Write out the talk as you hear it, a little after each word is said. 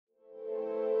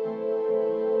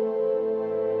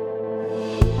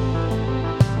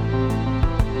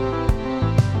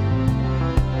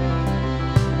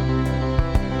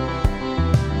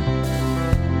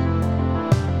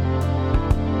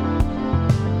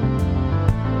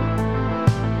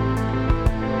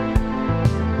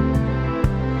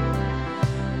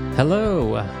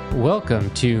Hello, welcome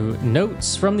to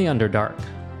Notes from the Underdark,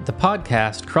 the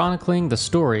podcast chronicling the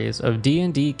stories of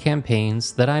D&D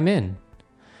campaigns that I'm in.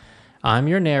 I'm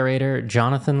your narrator,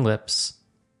 Jonathan Lips.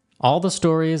 All the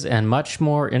stories and much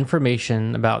more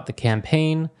information about the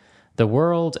campaign, the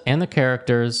world, and the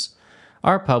characters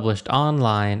are published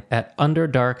online at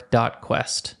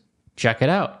underdark.quest. Check it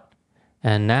out.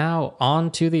 And now, on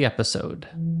to the episode.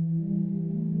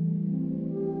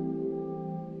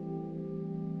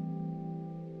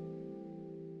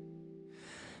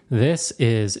 This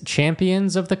is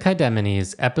Champions of the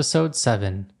Kaidemenes, Episode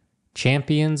 7,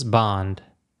 Champions Bond.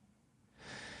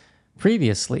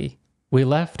 Previously, we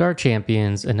left our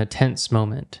champions in a tense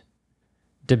moment,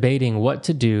 debating what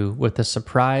to do with the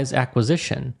surprise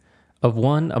acquisition of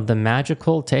one of the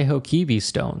magical Tehokivi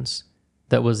stones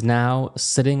that was now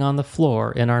sitting on the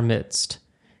floor in our midst,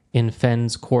 in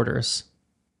Fenn's quarters.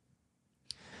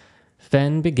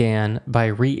 Fenn began by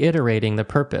reiterating the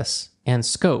purpose and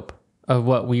scope of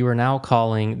what we were now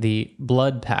calling the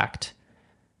Blood Pact,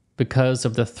 because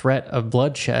of the threat of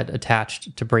bloodshed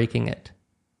attached to breaking it.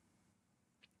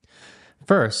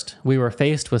 First, we were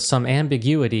faced with some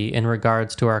ambiguity in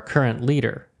regards to our current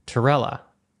leader, Torella,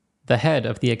 the head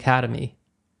of the Academy.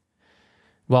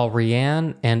 While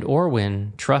Rianne and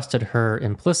Orwyn trusted her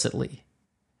implicitly,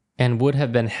 and would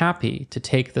have been happy to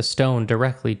take the stone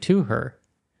directly to her,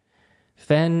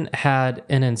 Fenn had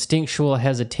an instinctual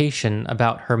hesitation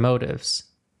about her motives,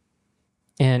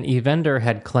 and Evander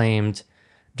had claimed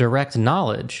direct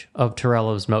knowledge of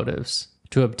Torella's motives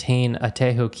to obtain a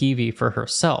Tehokivi for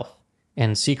herself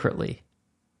and secretly.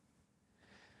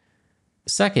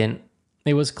 Second,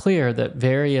 it was clear that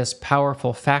various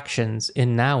powerful factions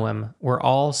in Nawim were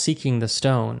all seeking the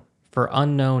stone for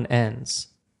unknown ends.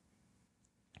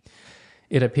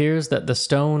 It appears that the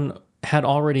stone had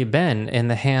already been in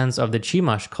the hands of the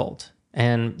Chimash cult,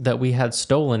 and that we had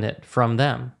stolen it from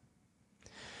them.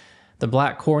 The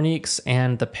Black Corniques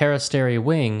and the Peristeri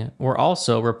Wing were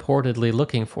also reportedly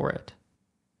looking for it.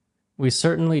 We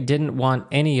certainly didn't want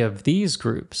any of these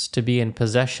groups to be in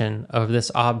possession of this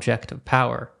object of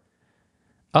power.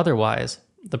 Otherwise,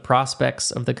 the prospects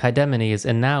of the Kaidemenes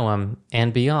in Nawim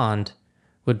and beyond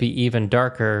would be even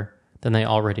darker than they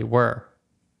already were.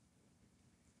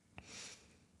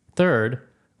 Third,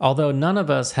 although none of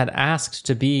us had asked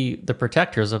to be the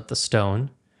protectors of the stone,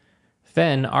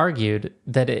 Fenn argued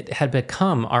that it had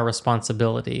become our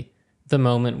responsibility the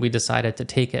moment we decided to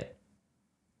take it.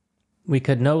 We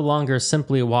could no longer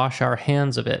simply wash our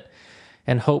hands of it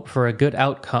and hope for a good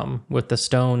outcome with the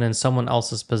stone in someone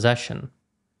else's possession.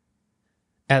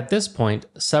 At this point,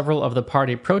 several of the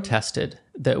party protested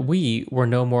that we were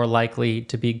no more likely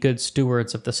to be good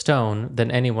stewards of the stone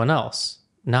than anyone else,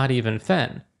 not even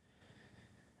Fenn.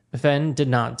 Fenn did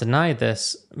not deny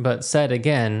this, but said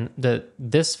again that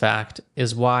this fact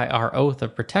is why our oath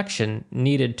of protection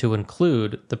needed to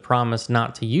include the promise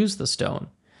not to use the stone,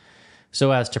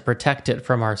 so as to protect it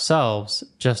from ourselves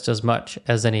just as much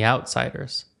as any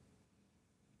outsiders.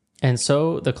 And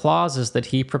so the clauses that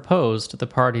he proposed the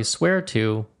parties swear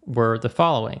to were the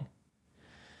following: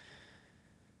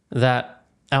 that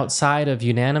outside of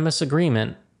unanimous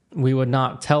agreement, we would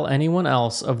not tell anyone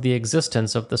else of the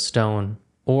existence of the stone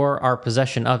or our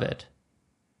possession of it,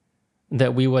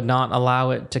 that we would not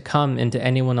allow it to come into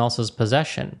anyone else's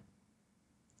possession,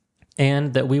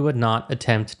 and that we would not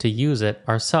attempt to use it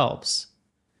ourselves.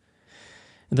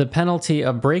 The penalty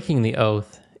of breaking the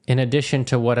oath, in addition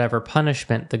to whatever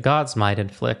punishment the gods might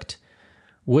inflict,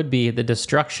 would be the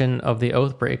destruction of the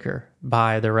oathbreaker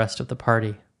by the rest of the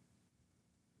party.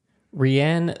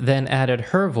 Rianne then added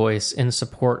her voice in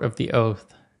support of the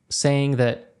oath, saying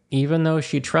that even though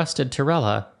she trusted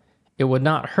Torella, it would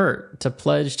not hurt to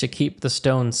pledge to keep the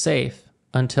stone safe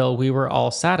until we were all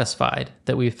satisfied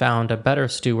that we found a better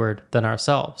steward than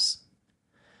ourselves.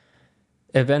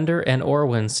 Evander and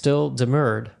Orwyn still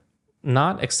demurred,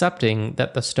 not accepting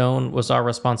that the stone was our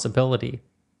responsibility,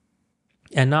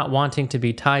 and not wanting to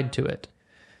be tied to it.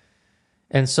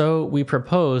 And so we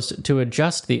proposed to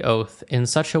adjust the oath in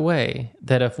such a way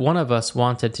that if one of us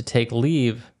wanted to take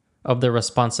leave of the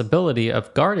responsibility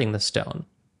of guarding the stone,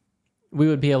 we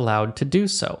would be allowed to do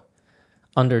so,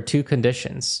 under two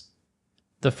conditions.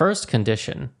 The first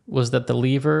condition was that the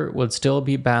leaver would still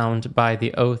be bound by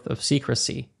the oath of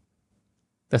secrecy.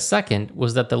 The second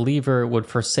was that the leaver would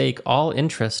forsake all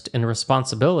interest in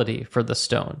responsibility for the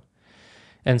stone,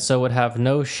 and so would have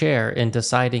no share in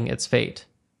deciding its fate.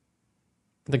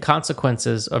 The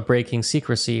consequences of breaking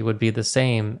secrecy would be the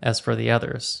same as for the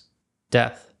others: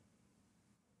 death.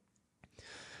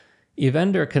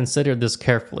 Evander considered this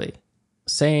carefully,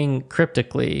 saying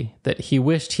cryptically that he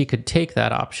wished he could take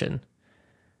that option,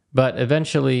 but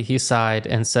eventually he sighed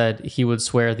and said he would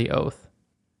swear the oath.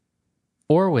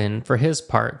 Orwin, for his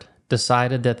part,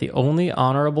 decided that the only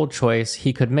honorable choice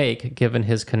he could make given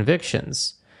his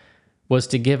convictions was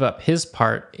to give up his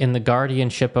part in the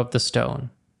guardianship of the stone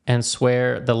and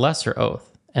swear the lesser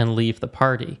oath and leave the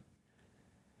party.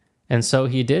 And so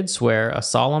he did swear a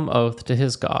solemn oath to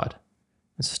his God,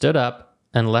 stood up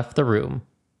and left the room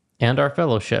and our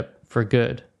fellowship for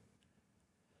good.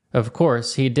 Of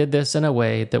course, he did this in a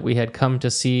way that we had come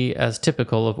to see as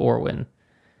typical of Orwin,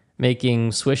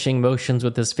 making swishing motions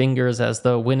with his fingers as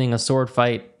though winning a sword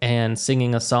fight and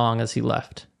singing a song as he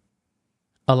left.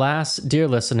 Alas, dear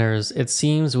listeners, it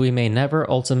seems we may never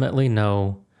ultimately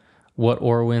know what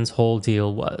Orwin's whole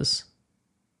deal was.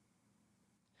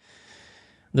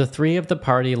 The three of the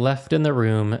party left in the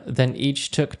room, then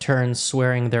each took turns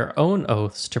swearing their own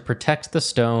oaths to protect the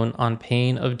stone on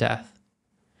pain of death.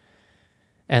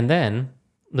 And then,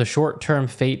 the short-term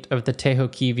fate of the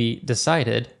Tehokivi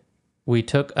decided, we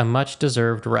took a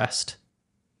much-deserved rest.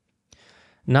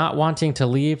 Not wanting to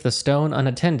leave the stone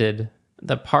unattended,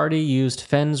 the party used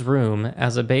Fenn's room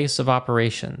as a base of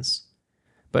operations,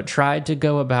 but tried to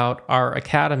go about our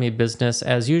academy business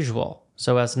as usual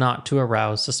so as not to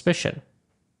arouse suspicion.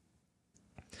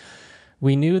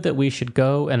 We knew that we should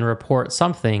go and report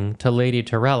something to Lady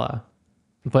Torella,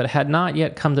 but had not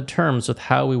yet come to terms with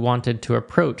how we wanted to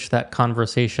approach that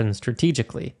conversation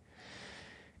strategically.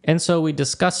 And so we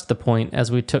discussed the point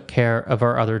as we took care of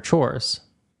our other chores.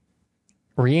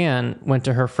 Rianne went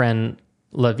to her friend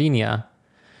Lavinia,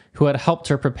 who had helped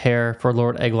her prepare for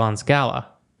Lord Eglon's gala,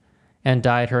 and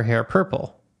dyed her hair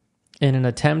purple, in an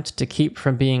attempt to keep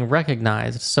from being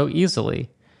recognized so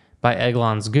easily by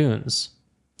Eglon's goons,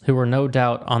 who were no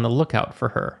doubt on the lookout for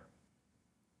her.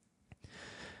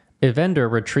 Evander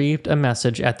retrieved a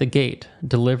message at the gate,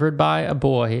 delivered by a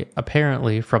boy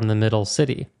apparently from the middle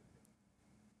city.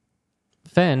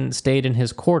 Fenn stayed in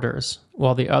his quarters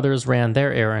while the others ran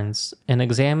their errands and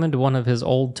examined one of his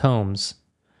old tomes,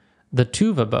 the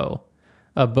Tuvabo,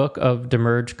 a book of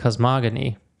Demerge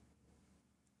cosmogony.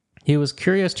 He was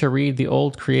curious to read the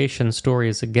old creation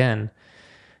stories again,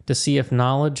 to see if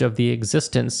knowledge of the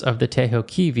existence of the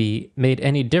Tehokivi made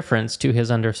any difference to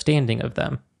his understanding of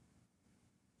them.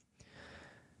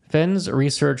 Fenn's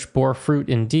research bore fruit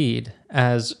indeed,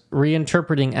 as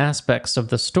reinterpreting aspects of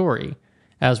the story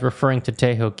as referring to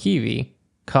Tehokivi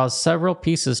caused several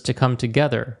pieces to come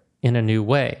together in a new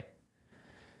way.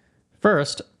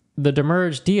 First, the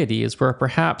Demerge deities were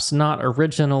perhaps not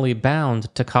originally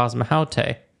bound to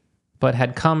Cosmohaute, but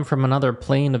had come from another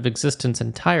plane of existence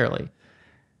entirely,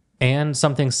 and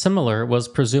something similar was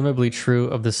presumably true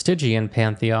of the Stygian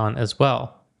pantheon as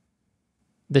well.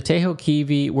 The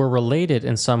Tehokivi were related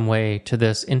in some way to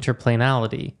this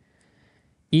interplanality,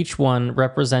 each one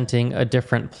representing a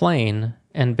different plane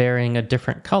and bearing a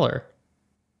different color.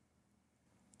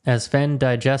 As Fenn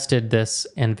digested this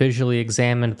and visually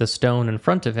examined the stone in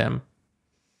front of him,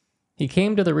 he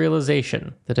came to the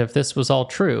realization that if this was all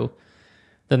true,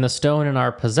 then the stone in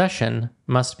our possession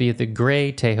must be the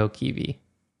gray Tehokivi.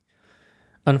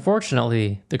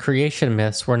 Unfortunately, the creation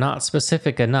myths were not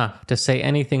specific enough to say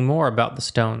anything more about the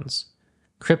stones,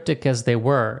 cryptic as they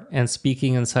were and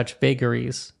speaking in such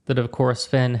vagaries that of course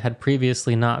Fenn had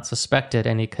previously not suspected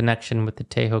any connection with the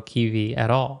Tehokivi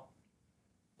at all.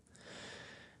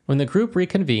 When the group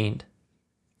reconvened,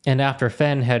 and after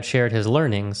Fenn had shared his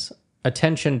learnings,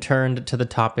 attention turned to the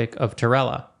topic of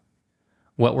Torella.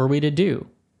 What were we to do?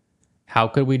 How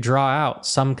could we draw out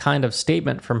some kind of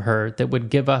statement from her that would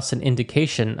give us an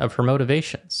indication of her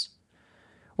motivations?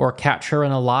 Or catch her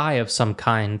in a lie of some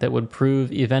kind that would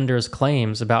prove Evander's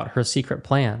claims about her secret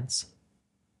plans?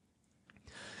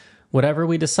 Whatever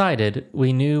we decided,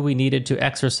 we knew we needed to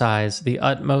exercise the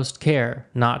utmost care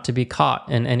not to be caught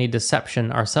in any deception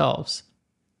ourselves.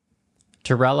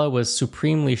 Torella was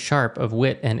supremely sharp of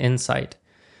wit and insight,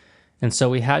 and so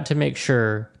we had to make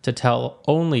sure to tell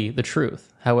only the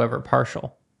truth, however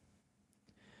partial.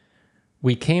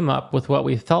 We came up with what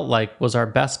we felt like was our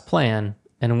best plan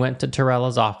and went to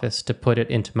Torella's office to put it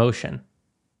into motion.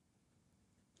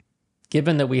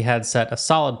 Given that we had set a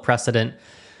solid precedent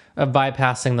of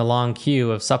bypassing the long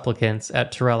queue of supplicants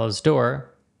at Torella's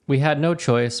door, we had no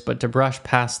choice but to brush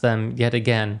past them yet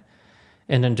again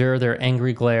and endure their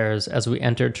angry glares as we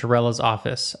entered Torella's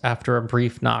office after a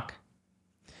brief knock.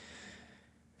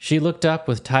 She looked up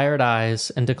with tired eyes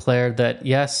and declared that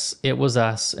yes, it was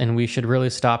us and we should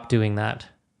really stop doing that.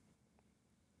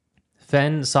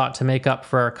 Fenn sought to make up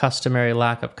for our customary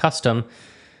lack of custom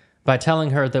by telling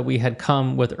her that we had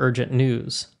come with urgent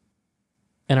news.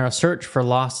 In our search for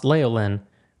lost Leolin,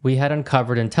 we had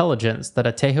uncovered intelligence that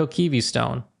a Tehokivi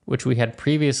stone, which we had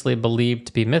previously believed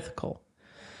to be mythical,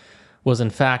 was in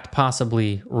fact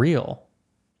possibly real,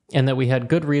 and that we had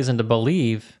good reason to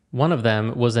believe one of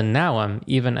them was in Nauam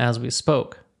even as we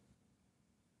spoke.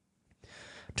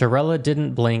 Torella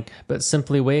didn't blink, but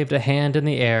simply waved a hand in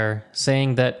the air,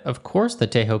 saying that of course the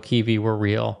Tehokivi were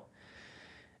real,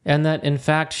 and that in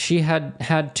fact she had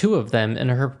had 2 of them in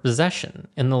her possession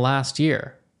in the last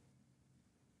year.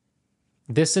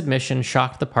 This admission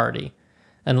shocked the party,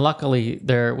 and luckily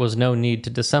there was no need to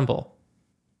dissemble.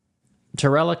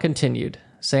 Torella continued,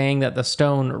 saying that the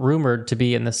stone rumored to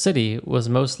be in the city was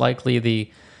most likely the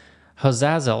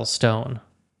Hozazel stone,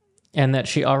 and that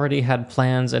she already had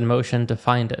plans in motion to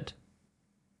find it.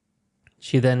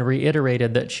 She then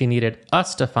reiterated that she needed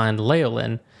us to find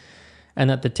Leolin, and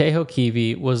that the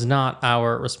Tehokivi was not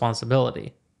our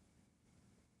responsibility.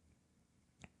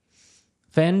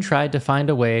 Fen tried to find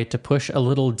a way to push a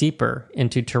little deeper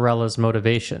into Torella's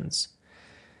motivations,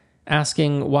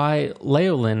 asking why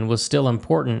Leolin was still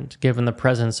important given the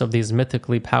presence of these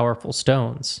mythically powerful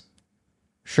stones.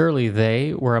 Surely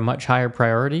they were a much higher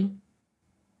priority?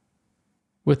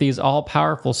 With these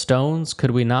all-powerful stones,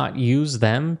 could we not use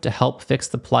them to help fix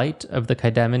the plight of the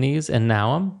Kaidemenes in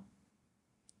Nauam?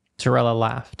 Torella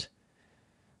laughed.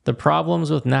 The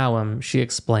problems with Nauam, she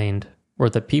explained, were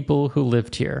the people who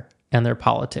lived here and their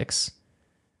politics.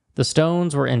 The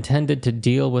stones were intended to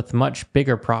deal with much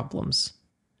bigger problems,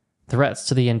 threats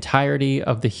to the entirety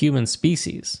of the human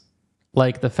species,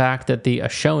 like the fact that the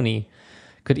Ashoni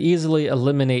could easily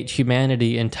eliminate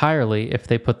humanity entirely if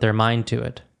they put their mind to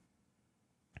it,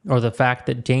 or the fact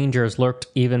that dangers lurked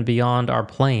even beyond our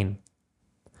plane.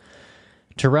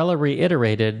 Torella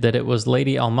reiterated that it was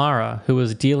Lady Almara who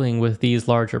was dealing with these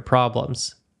larger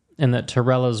problems, and that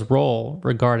Torella's role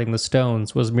regarding the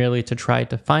stones was merely to try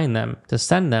to find them, to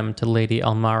send them to Lady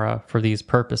Almara for these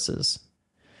purposes.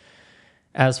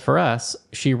 As for us,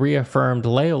 she reaffirmed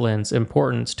Leolin's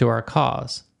importance to our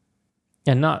cause,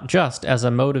 and not just as a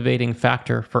motivating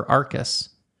factor for Arcus.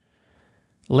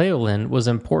 Leolin was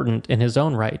important in his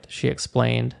own right, she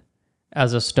explained,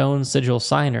 as a stone sigil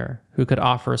signer who could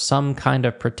offer some kind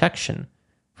of protection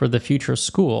for the future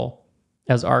school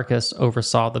as Arcus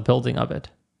oversaw the building of it.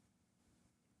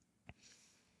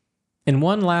 In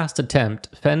one last attempt,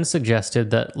 Fen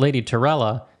suggested that Lady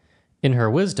Torella, in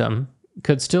her wisdom,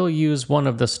 could still use one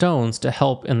of the stones to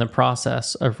help in the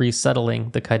process of resettling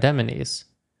the Kaidemenes.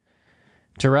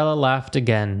 Torella laughed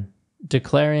again,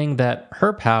 declaring that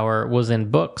her power was in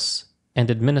books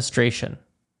and administration,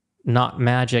 not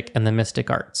magic and the mystic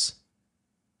arts.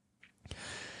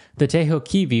 The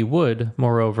Tehokivi would,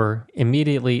 moreover,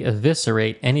 immediately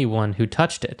eviscerate anyone who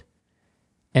touched it,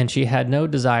 and she had no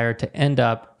desire to end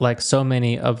up like so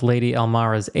many of Lady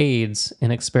Almara's aides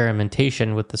in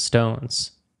experimentation with the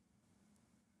stones.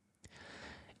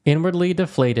 Inwardly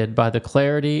deflated by the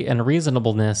clarity and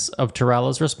reasonableness of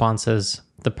Torella's responses,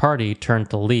 the party turned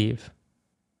to leave.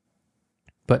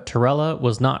 But Torella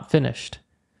was not finished.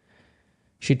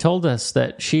 She told us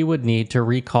that she would need to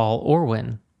recall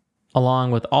Orwin,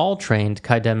 along with all trained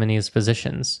Kaidemenes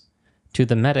physicians, to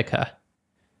the Medica,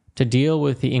 to deal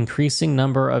with the increasing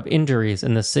number of injuries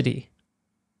in the city.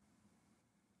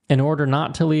 In order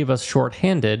not to leave us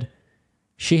short-handed,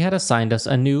 she had assigned us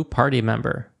a new party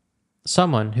member,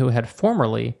 someone who had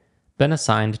formerly been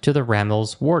assigned to the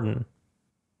Rammel's warden.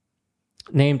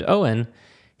 Named Owen,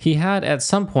 he had at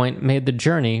some point made the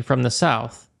journey from the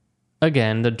south,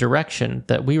 again the direction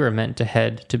that we were meant to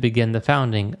head to begin the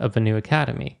founding of a new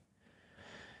academy.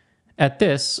 At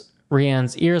this,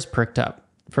 Rianne's ears pricked up,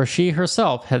 for she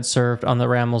herself had served on the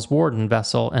Rammel's warden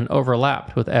vessel and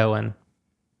overlapped with Owen.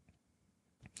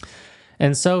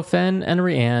 And so Fen and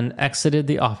Rianne exited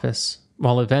the office,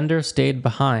 while Evander stayed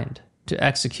behind to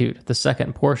execute the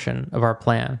second portion of our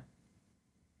plan.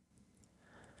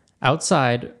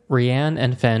 Outside, Rianne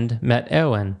and Fen met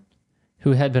Owen,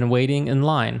 who had been waiting in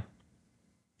line.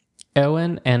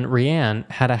 Owen and Rianne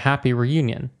had a happy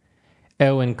reunion,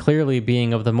 Owen clearly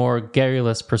being of the more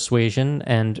garrulous persuasion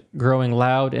and growing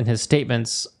loud in his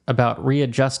statements about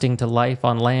readjusting to life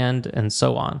on land and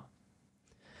so on.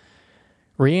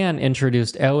 Rianne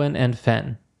introduced Owen and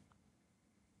Fen.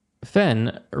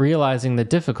 Fen, realizing the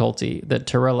difficulty that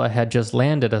Torella had just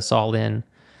landed us all in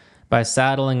by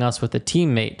saddling us with a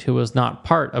teammate who was not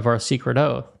part of our secret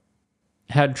oath,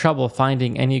 had trouble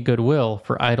finding any goodwill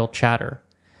for idle chatter,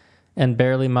 and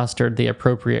barely mustered the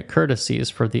appropriate courtesies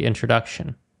for the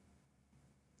introduction.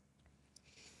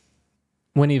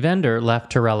 When Evander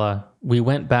left Torella, we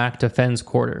went back to Fen's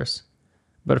quarters,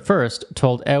 but first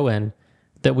told Owen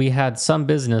that we had some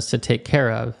business to take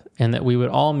care of, and that we would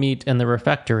all meet in the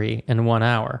refectory in 1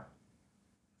 hour.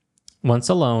 Once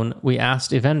alone, we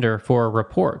asked Evander for a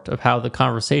report of how the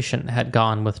conversation had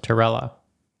gone with Torella.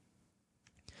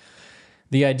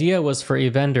 The idea was for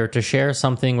Evander to share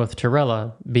something with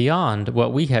Torella beyond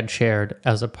what we had shared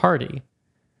as a party,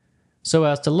 so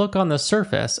as to look on the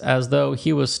surface as though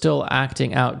he was still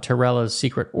acting out Torella's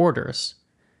secret orders,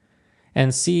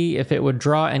 and see if it would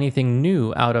draw anything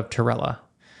new out of Torella.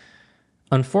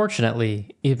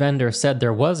 Unfortunately, Evander said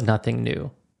there was nothing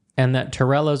new, and that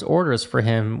Torella's orders for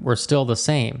him were still the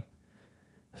same: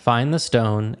 find the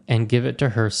stone and give it to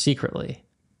her secretly.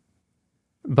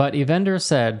 But Evander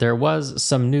said there was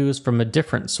some news from a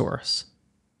different source.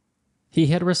 He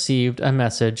had received a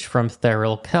message from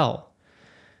Therill Kell,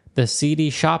 the seedy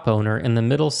shop owner in the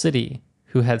Middle City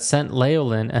who had sent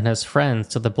Leolin and his friends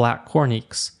to the Black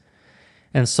Corniques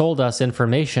and sold us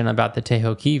information about the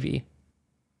Tehokivi.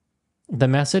 The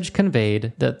message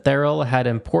conveyed that Therill had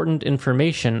important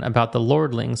information about the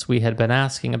lordlings we had been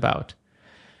asking about,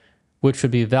 which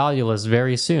would be valueless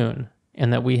very soon,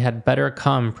 and that we had better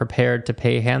come prepared to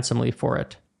pay handsomely for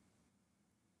it.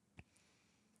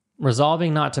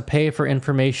 Resolving not to pay for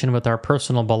information with our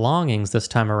personal belongings this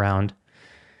time around,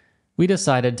 we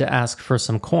decided to ask for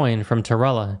some coin from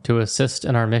Torella to assist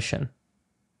in our mission.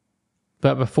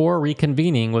 But before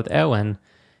reconvening with Eowyn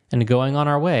and going on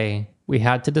our way, we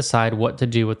had to decide what to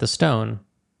do with the stone.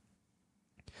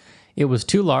 It was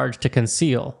too large to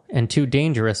conceal and too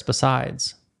dangerous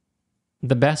besides.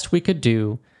 The best we could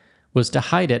do was to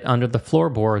hide it under the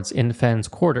floorboards in Fenn's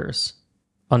quarters,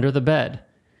 under the bed,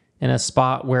 in a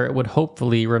spot where it would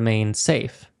hopefully remain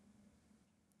safe.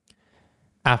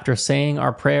 After saying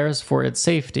our prayers for its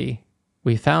safety,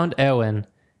 we found Eowyn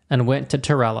and went to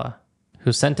Torella,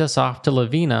 who sent us off to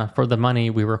Lavina for the money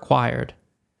we required.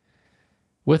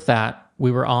 With that,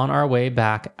 we were on our way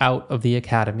back out of the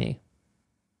academy.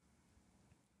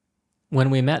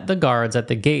 When we met the guards at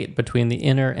the gate between the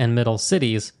inner and middle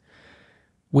cities,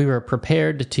 we were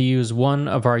prepared to use one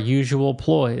of our usual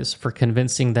ploys for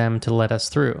convincing them to let us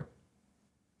through.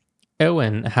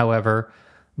 Eowyn, however,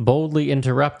 boldly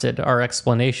interrupted our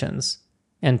explanations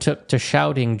and took to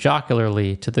shouting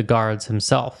jocularly to the guards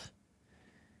himself.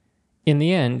 In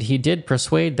the end, he did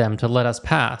persuade them to let us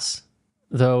pass,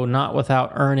 though not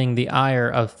without earning the ire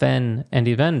of Fenn and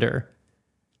Evander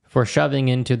for shoving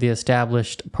into the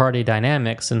established party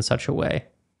dynamics in such a way,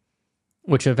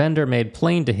 which Evander made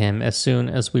plain to him as soon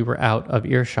as we were out of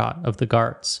earshot of the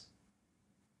guards.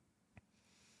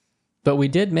 But we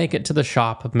did make it to the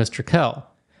shop of Mr.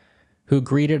 Kell, who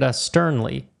greeted us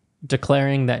sternly,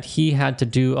 declaring that he had to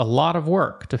do a lot of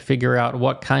work to figure out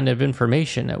what kind of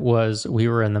information it was we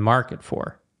were in the market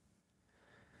for.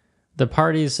 The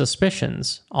party's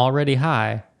suspicions, already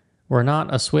high, were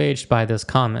not assuaged by this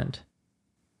comment.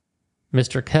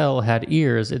 Mr. Kell had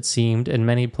ears, it seemed, in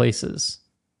many places.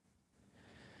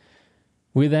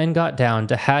 We then got down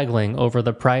to haggling over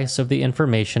the price of the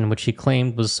information which he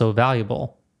claimed was so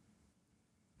valuable.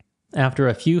 After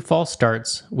a few false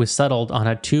starts, we settled on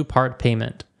a 2-part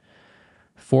payment: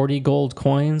 40 gold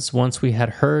coins once we had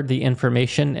heard the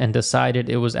information and decided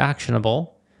it was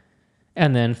actionable,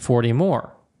 and then 40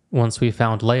 more once we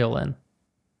found Leolin.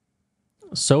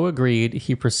 So agreed,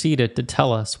 he proceeded to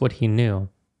tell us what he knew.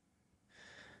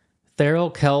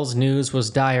 Therill Kell's news was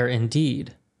dire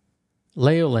indeed.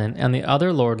 Leolin and the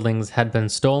other lordlings had been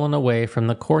stolen away from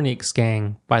the Corniques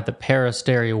gang by the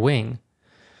Peristeri wing,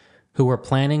 who were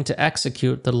planning to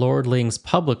execute the lordlings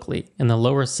publicly in the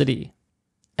lower city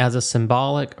as a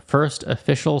symbolic first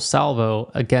official salvo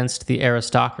against the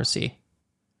aristocracy.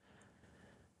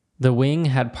 The wing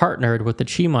had partnered with the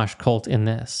Chemosh cult in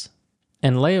this,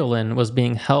 and Leolin was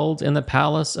being held in the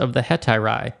palace of the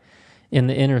Hetairai in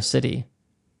the inner city,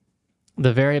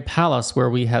 the very palace where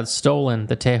we had stolen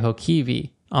the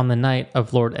Tehokivi on the night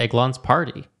of Lord Eglon's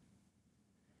party.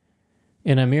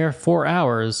 In a mere 4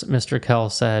 hours, Mr. Kell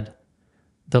said,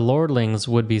 the lordlings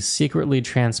would be secretly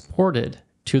transported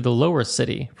to the lower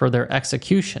city for their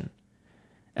execution,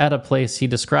 at a place he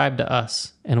described to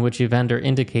us and which Evander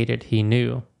indicated he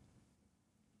knew.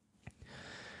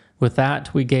 With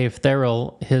that, we gave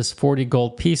Therill his 40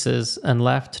 gold pieces and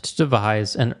left to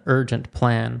devise an urgent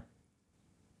plan.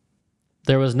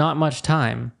 There was not much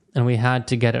time, and we had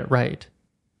to get it right.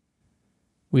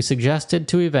 We suggested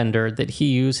to Evander that he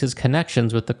use his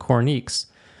connections with the Corniques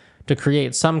to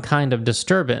create some kind of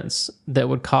disturbance that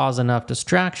would cause enough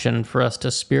distraction for us to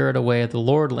spirit away the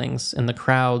lordlings in the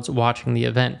crowds watching the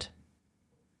event.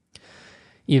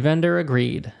 Evander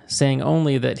agreed, saying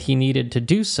only that he needed to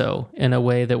do so in a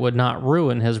way that would not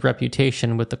ruin his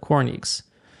reputation with the Corniques,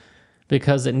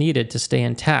 because it needed to stay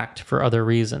intact for other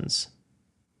reasons.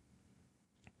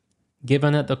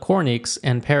 Given that the Corniques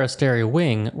and Peristeri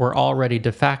Wing were already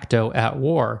de facto at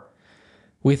war,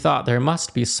 we thought there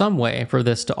must be some way for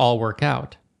this to all work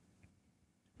out.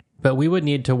 But we would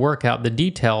need to work out the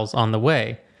details on the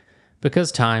way,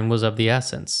 because time was of the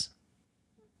essence.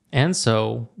 And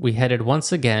so, we headed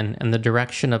once again in the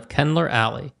direction of Kendler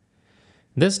Alley,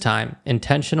 this time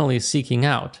intentionally seeking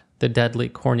out the deadly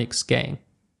Corniques gang.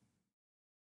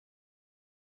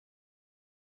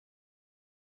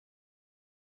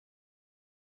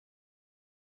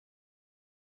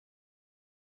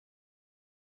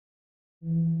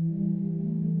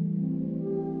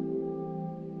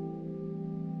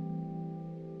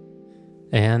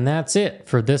 And that's it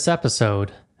for this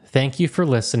episode. Thank you for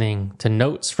listening to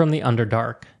Notes from the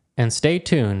Underdark, and stay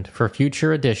tuned for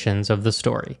future editions of the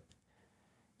story.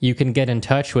 You can get in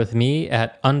touch with me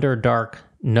at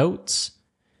UnderdarkNotes.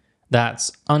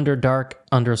 That's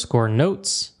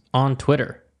Underdark_notes on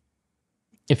Twitter.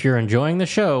 If you're enjoying the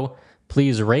show,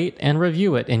 please rate and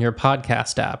review it in your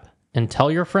podcast app, and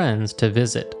tell your friends to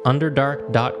visit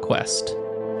underdark.quest.